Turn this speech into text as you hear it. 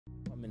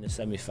I'm in the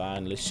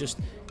semi-final. It's just,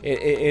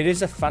 it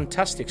is a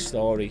fantastic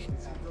story.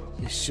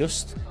 It's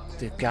just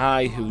the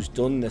guy who's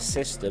done the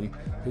system,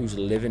 who's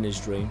living his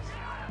dream.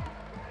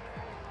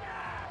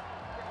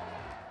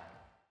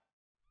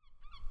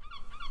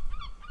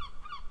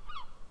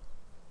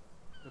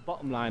 The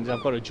bottom line is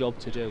I've got a job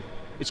to do.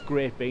 It's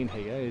great being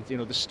here. You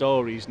know, the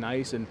story's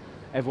nice and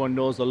everyone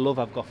knows the love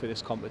I've got for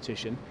this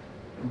competition.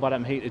 But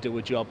I'm here to do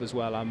a job as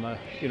well. I'm a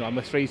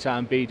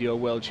three-time BDO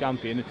world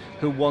champion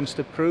who wants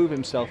to prove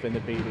himself in the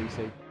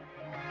BDC.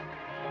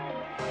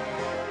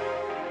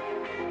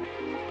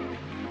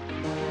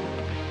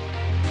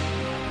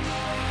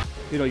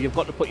 You know, you've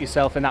got to put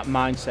yourself in that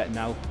mindset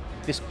now.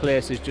 This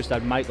place has just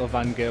had Michael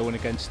Van Gerwen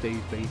against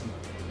Steve Beaton.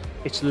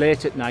 It's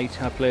late at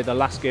night. I play the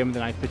last game of the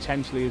night,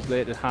 potentially as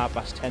late as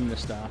 10:30 the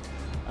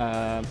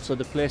start. So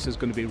the place is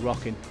going to be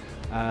rocking.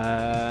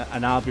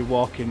 And I'll be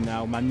walking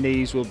now. My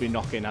knees will be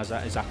knocking as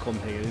I come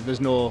here.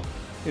 There's no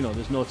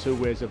two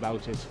ways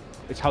about it.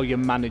 It's how you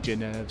manage your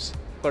nerves.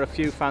 Got a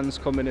few fans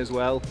coming as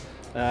well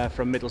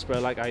from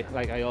Middlesbrough,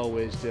 like I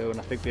always do,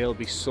 and I think they'll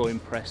be so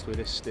impressed with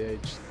this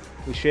stage.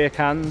 We shake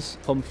hands,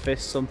 pump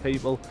fists, some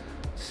people,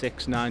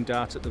 6-9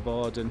 darts at the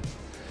board, and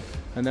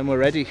then we're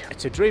ready.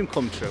 It's a dream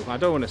come true. I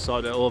don't want to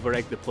sort of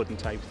over-egg the pudding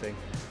type thing,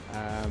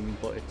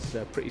 but it's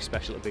pretty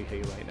special to be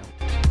here right now.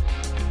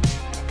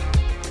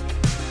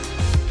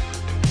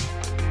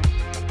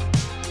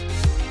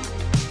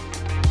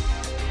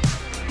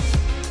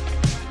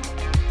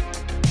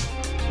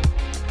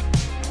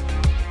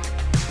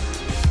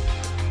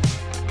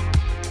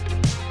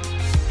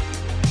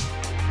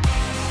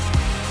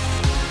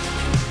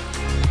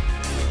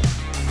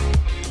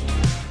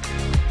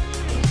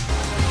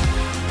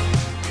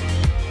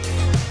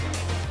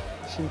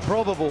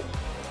 Improbable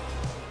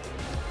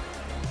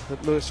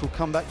that Lewis will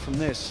come back from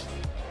this.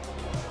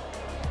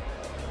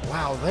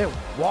 Wow, they're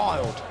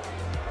wild.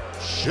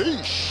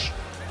 Sheesh.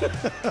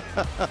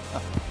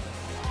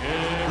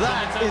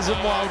 That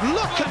isn't wild.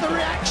 Look at the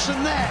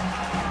reaction there.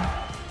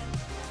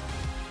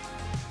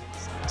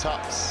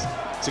 Tups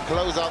to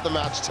close out the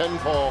match,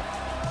 10-4,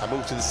 and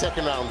move to the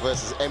second round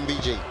versus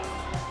MBG.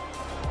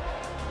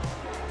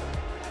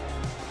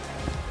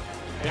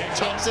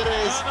 Tups it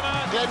is.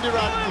 Glen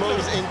Durrant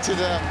moves into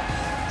the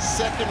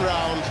second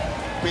round,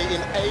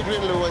 beating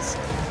Adrian Lewis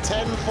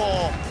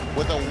 10-4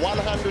 with a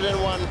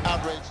 101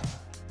 average.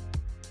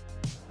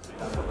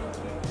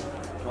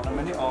 Want a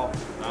minute or?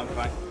 No, I'm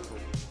fine.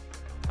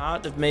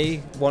 Part of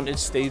me wanted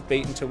Steve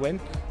Beaton to win.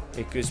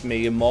 It gives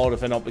me more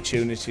of an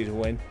opportunity to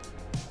win.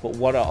 But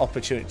what an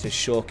opportunity to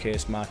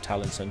showcase my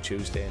talents on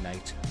Tuesday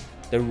night.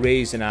 The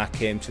reason I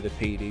came to the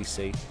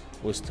PDC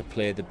was to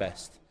play the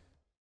best.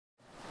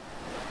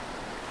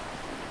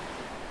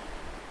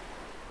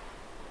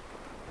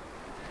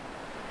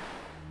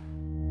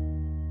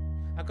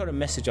 I got a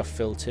message off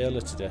Phil Taylor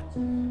today.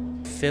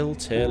 Phil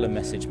Taylor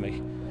messaged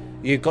me.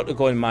 You've got to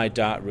go in my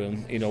dark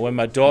room. You know, when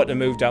my daughter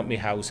moved out my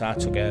house, I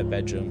took her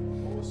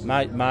bedroom.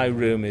 My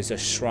room is a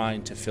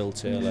shrine to Phil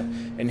Taylor,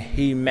 and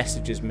he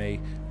messages me,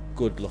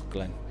 good luck,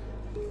 Glenn.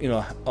 You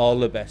know, all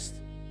the best.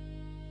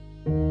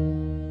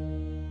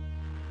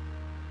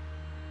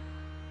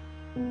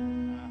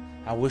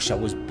 I wish I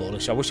was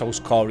bullish. I wish I was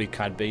Corey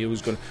Cadby, who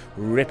was going to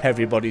rip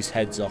everybody's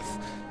heads off.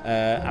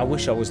 I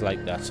wish I was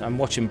like that. I'm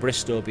watching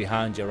Bristow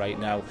behind you right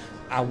now.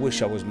 I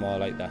wish I was more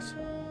like that.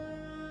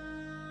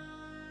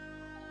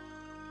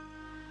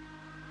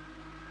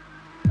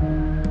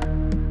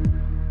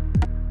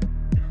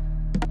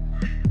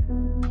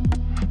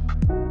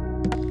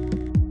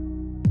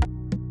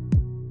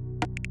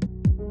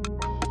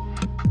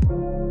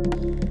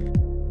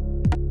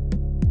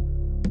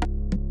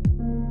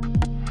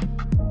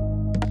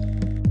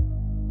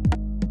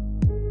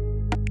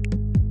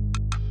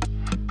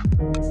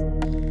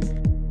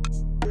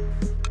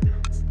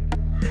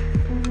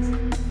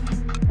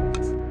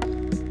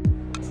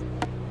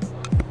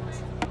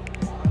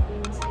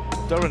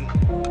 Durrant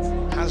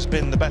has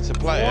been the better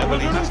player,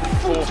 but he hasn't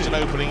forced an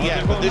opening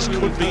yet, but this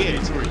could be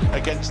it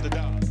against the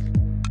darts.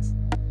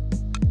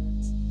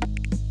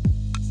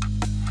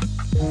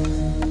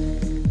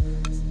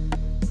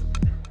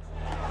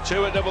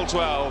 Two at double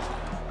 12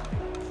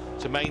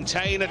 to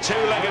maintain a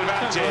two-leg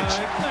advantage,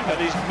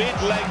 and his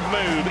mid-leg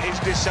move is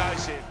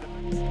decisive.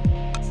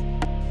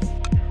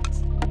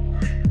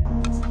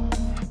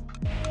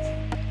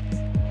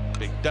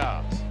 Big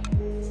dart.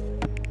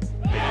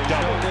 Big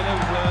double.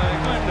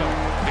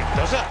 Big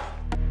does it.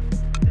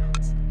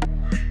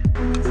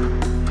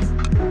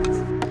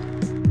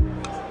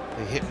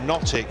 The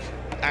hypnotic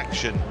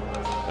action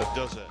of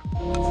does it.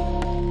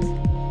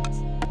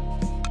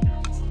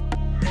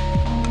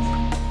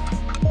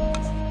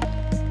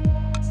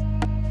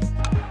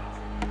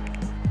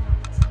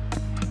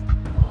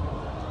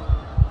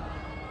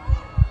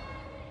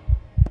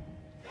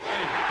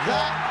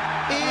 That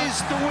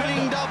is the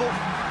winning double.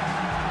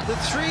 The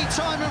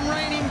three-time and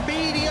reigning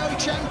BDO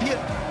champion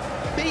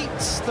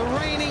beats the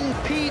reigning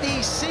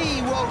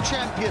PDC world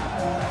champion.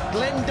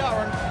 Glen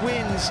Durrant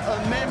wins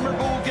a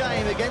memorable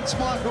game against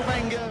Michael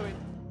Van Gerwen.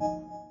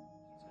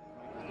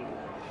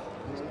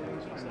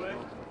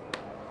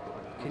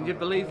 Can you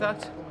believe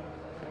that?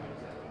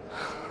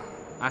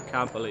 I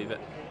can't believe it.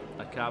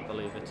 I can't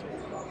believe it.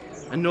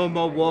 And no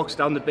more walks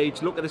down the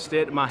beach. Look at the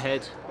state of my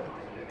head.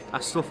 I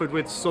suffered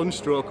with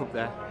sunstroke up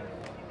there.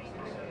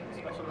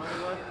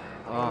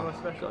 Oh,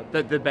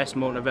 God, the best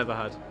moment I've ever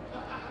had.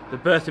 The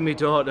birth of my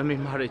daughter, my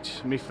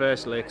marriage, my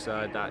first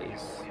lakeside, that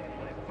is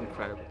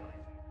incredible.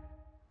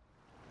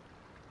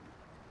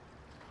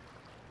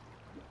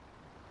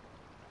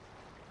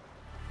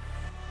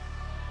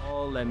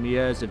 All them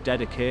years of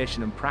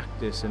dedication and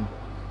practice, and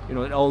you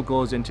know, it all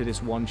goes into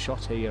this one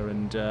shot here,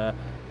 and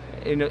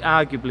it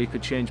arguably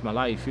could change my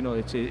life. You know,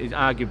 it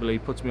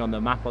arguably puts me on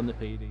the map on the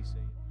PDC.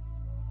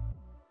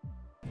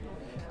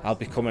 I'll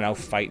be coming out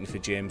fighting for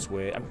James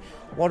Wade. I mean,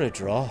 what a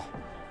draw.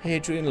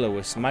 Adrian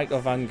Lewis, Michael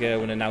Van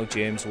Gerwen and now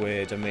James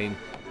Wade. I mean,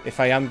 if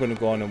I am going to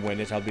go on and win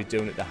it, I'll be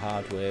doing it the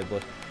hard way,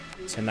 but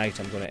tonight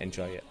I'm going to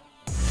enjoy it.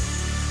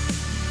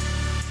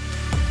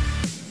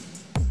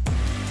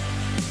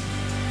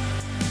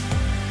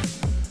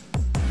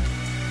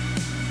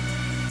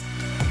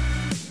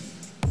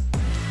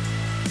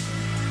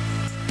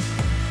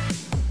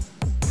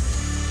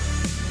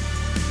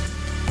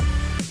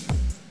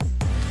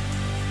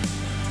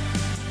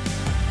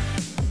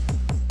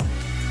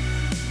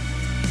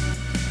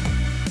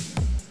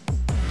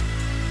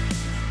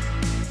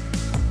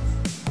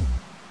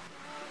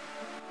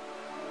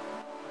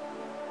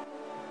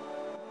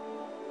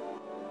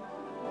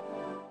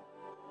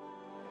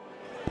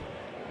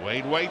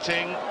 Wade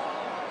waiting.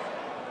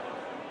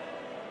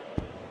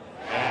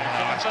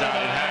 That's down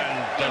in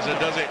hand.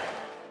 Does it?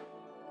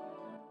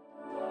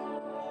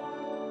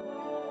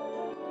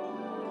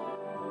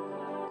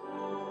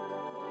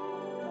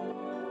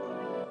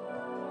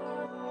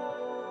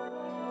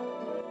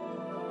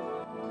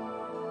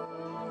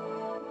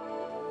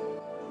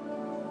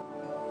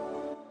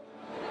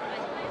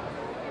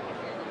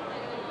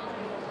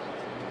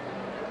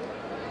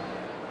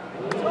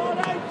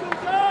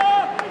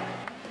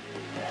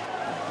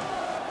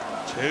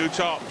 Two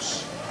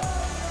tops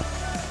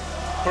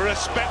for a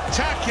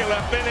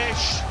spectacular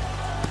finish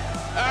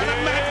and a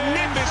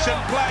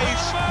magnificent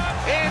place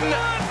in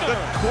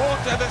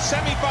the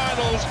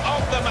semi-finals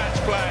of the match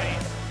play.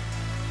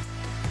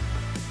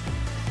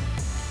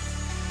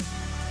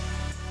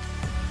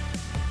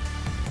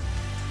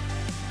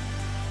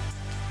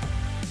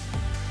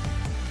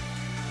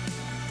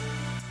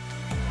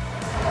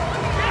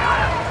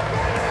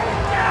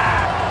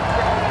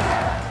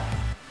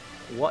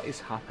 What is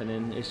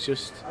happening? It's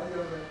just,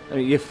 I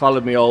mean, you've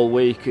followed me all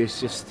week. It's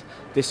just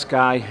this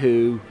guy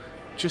who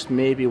just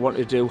maybe wanted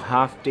to do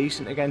half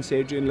decent against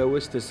Adrian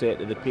Lewis, to say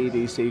to the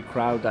PDC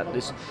crowd that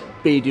this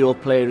BDO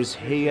player is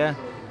here.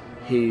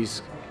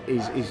 He's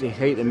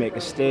here to make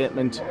a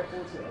statement.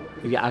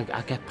 Yeah,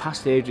 I get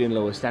past Adrian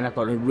Lewis, then I've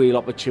got a real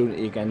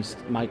opportunity against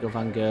Michael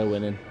Van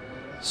Gerwen and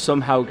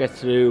somehow get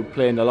through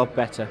playing a lot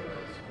better.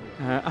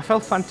 I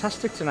felt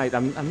fantastic tonight.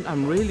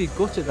 I'm really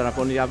gutted that I've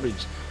only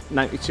averaged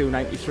 92,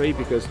 93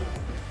 because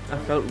I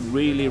felt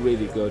really,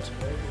 really good.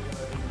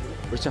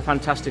 It's a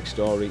fantastic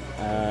story.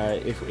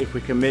 If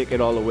we can make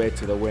it all the way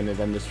to the winner,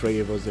 then the three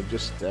of us have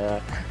just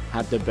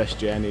had the best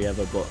journey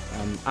ever, but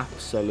I'm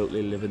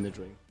absolutely living the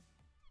dream.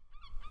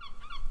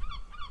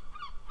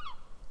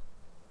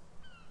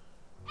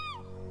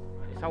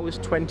 If I was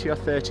 20 or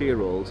 30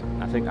 year old,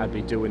 I think I'd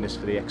be doing this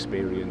for the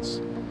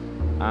experience.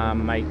 I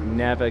might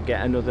never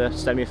get another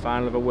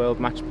semi-final of a world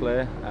match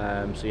play,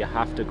 so you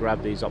have to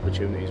grab these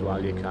opportunities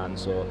while you can,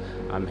 so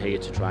I'm here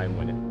to try and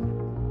win it.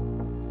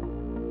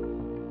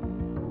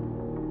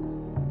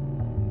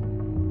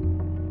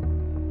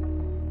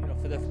 You know,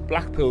 for the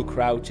Blackpool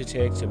crowd to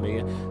take to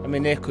me, I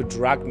mean, they could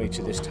drag me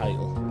to this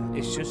title.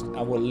 It's just,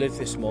 I will live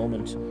this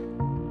moment.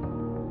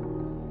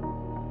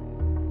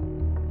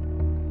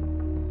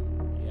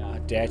 Yeah, I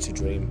dare to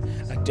dream.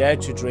 I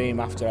dared to dream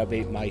after I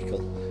beat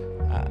Michael.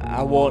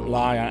 I won't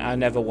lie, I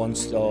never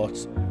once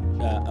thought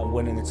of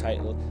winning the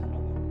title.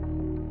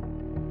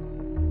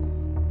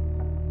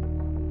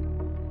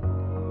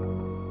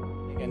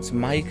 Against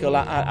Michael,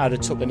 I'd have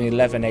took an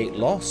 11-8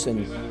 loss,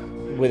 and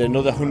with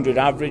another 100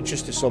 average,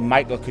 just so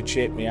Michael could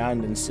shake my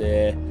hand and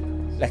say,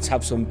 let's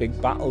have some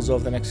big battles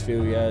over the next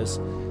few years.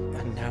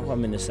 And now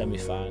I'm in the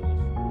semi-final.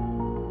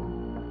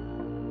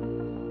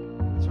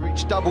 To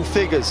reach double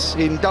figures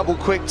in double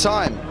quick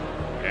time.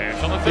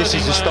 This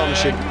is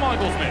astonishing.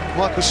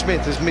 Michael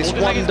Smith has missed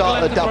one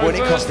dart at double and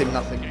it cost him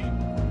nothing.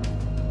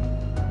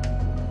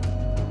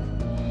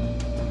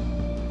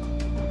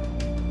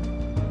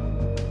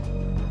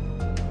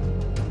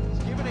 He's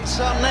giving it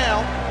some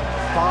now.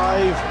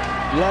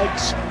 5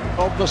 legs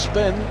of the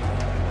spin.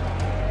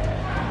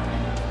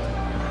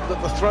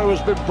 That the throw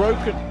has been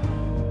broken.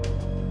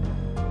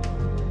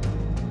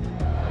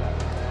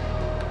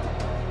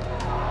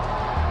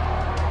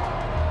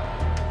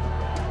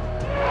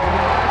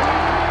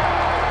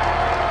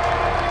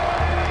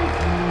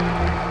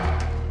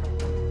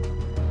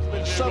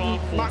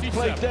 Match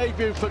play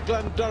debut for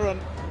Glen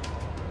Durrant,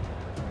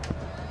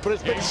 but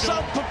it's been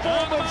some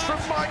performance from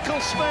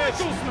Michael Smith.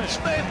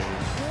 Smith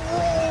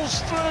rolls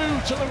goes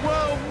through to the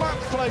World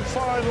Matchplay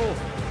final.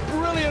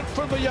 Brilliant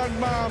from the young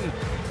man.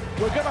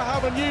 We're going to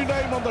have a new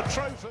name on the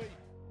trophy.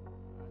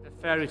 The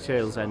fairy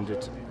tales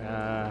ended.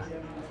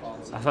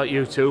 I thought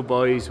you two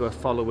boys were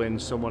following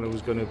someone who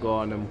was going to go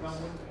on and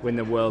win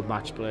the World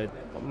Matchplay.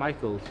 But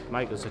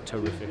Michael's a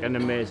terrific, an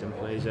amazing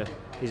player.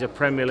 He's a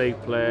Premier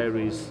League player.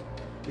 He's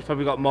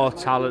probably got more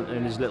talent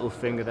in his little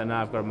finger than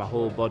I've got in my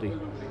whole body.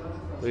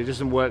 But he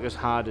doesn't work as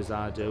hard as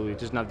I do. He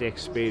doesn't have the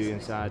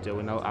experience I do,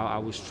 and I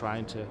was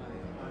trying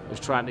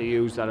to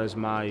use that as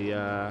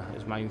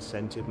my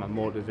incentive, my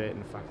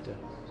motivating factor.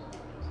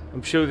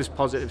 I'm sure there's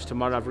positives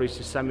tomorrow. I've reached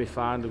the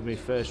semi-final of my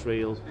first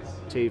real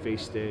TV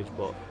stage,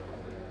 but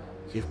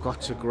you've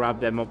got to grab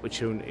them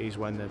opportunities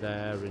when they're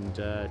there, and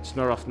it's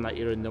not often that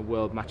you're in the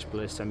World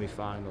Matchplay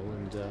semi-final,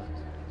 and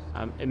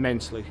I'm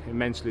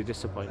immensely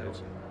disappointed.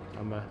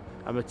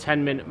 I'm a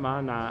 10-minute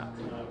man.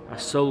 I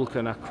sulk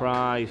and I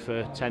cry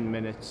for 10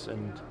 minutes,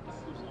 and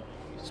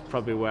it's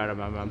probably where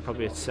I'm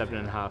probably at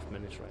 7.5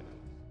 minutes right now.